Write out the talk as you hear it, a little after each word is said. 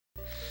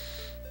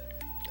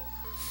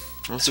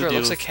What's Sure, the it deal?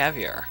 looks like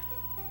caviar.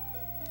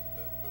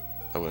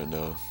 I wouldn't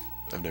know.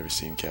 I've never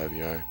seen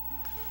caviar.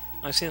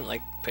 I've seen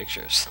like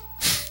pictures.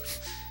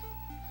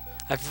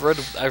 I've I wrote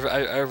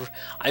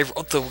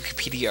the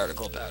Wikipedia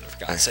article about it, for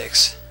God's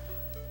sakes.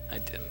 I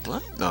didn't.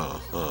 What?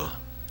 No. Oh.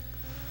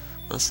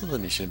 That's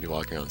something you shouldn't be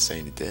walking around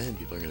saying you did.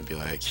 People are gonna be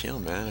like, yo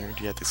man, I heard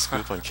you had the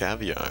scoop on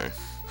caviar.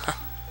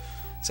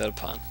 Is that a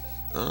pun?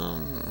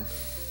 Um,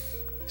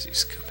 So you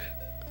scoop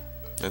it.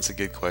 that's a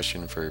good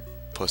question for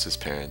Puss's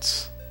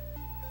parents.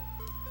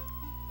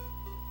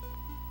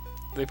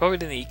 They probably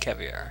didn't eat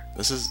caviar.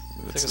 This is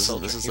like this a is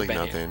soldier. this is You like bend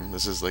nothing.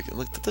 This is like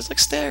look. There's like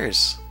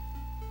stairs.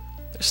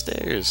 There's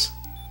stairs.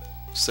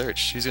 Search.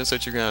 She's gonna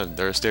search your ground.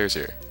 There are stairs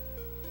here.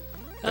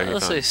 There he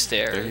Let's say found-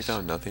 stairs. There he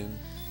found nothing.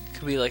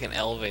 Could be like an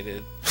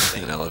elevated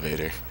thing. An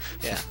elevator.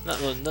 Yeah,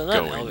 not an Going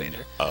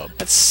elevator. up.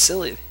 That's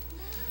silly.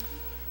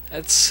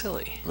 That's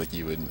silly. Like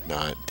you would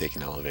not take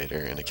an elevator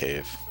in a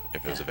cave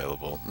if it was Yeah.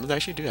 available. They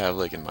actually do have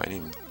like in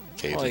mining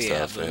caves Oh and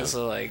yeah, stuff. but this is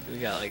like we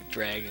got like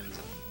dragons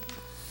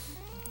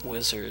and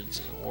wizards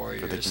and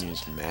warriors. But they can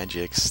use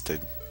magics to.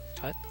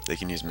 What? They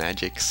can use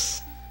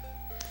magics.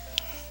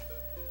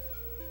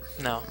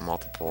 No.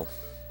 Multiple.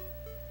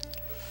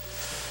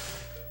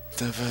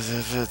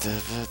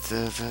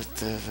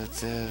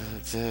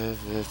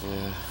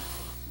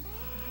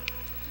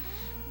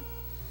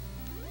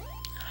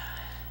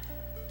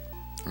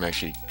 I'm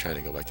actually trying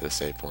to go back to the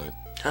save point.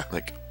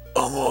 Like,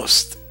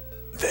 almost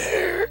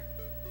there.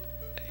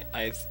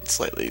 I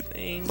Slightly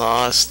think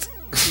lost.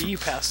 you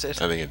passed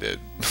it. I think I did.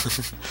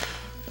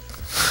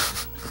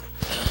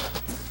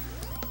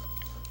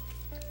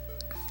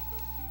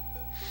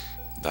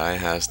 Thy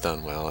has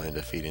done well in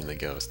defeating the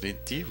ghost.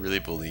 Do you really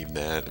believe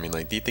that? I mean,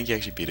 like, do you think you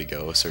actually beat a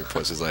ghost? Or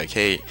Puss is like,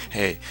 hey,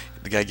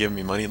 the guy giving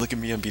me money, look at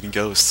me, I'm beating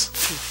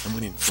ghosts. I'm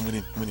winning.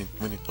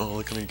 Oh,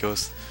 look at me,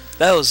 ghost.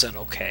 That was an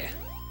okay.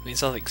 I mean,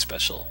 it's nothing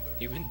special.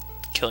 You've been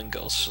killing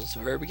ghosts since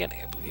the very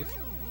beginning, I believe.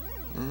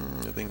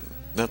 I think,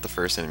 not the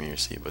first enemy you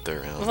see, but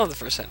they're Well, around. not the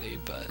first enemy,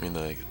 but I mean,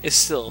 like, it's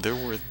still. they're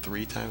worth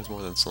 3 times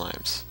more than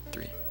slimes.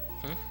 3.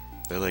 Hmm?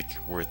 They're, like,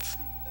 worth,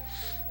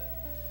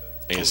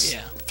 I guess,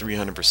 yeah.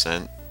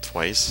 300%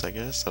 twice, I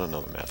guess. I don't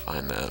know the math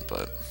behind that,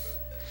 but,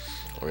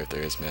 or if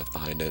there is math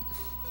behind it.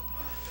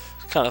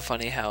 It's kind of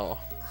funny how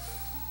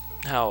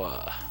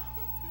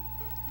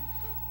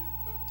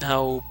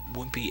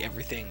wimpy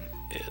everything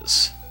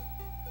is.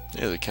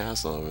 Yeah, the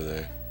castle over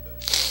there.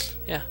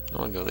 Yeah, I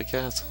want to go to the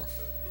castle.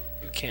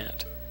 you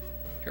can't.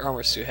 Your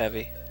armor's too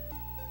heavy,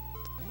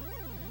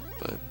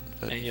 But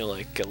and you'll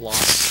like get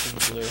lost in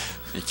the blue.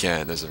 you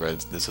can't. There's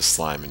a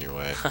slime in your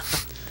way.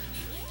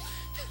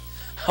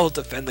 I will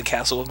defend the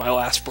castle with my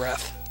last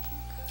breath.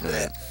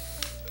 Right.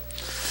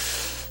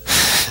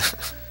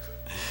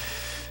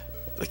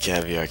 The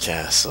caviar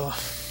castle.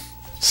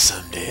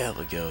 Someday I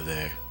will go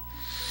there.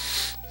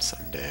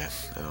 Someday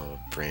I'll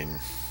bring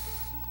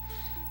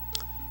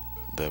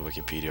the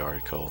Wikipedia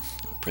article.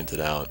 I'll print it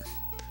out.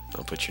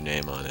 I'll put your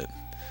name on it.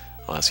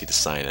 I'll ask you to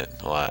sign it.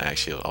 Well,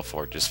 I'll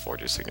forge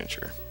your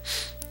signature.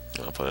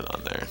 And I'll put it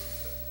on there.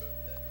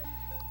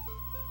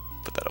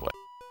 Put that away.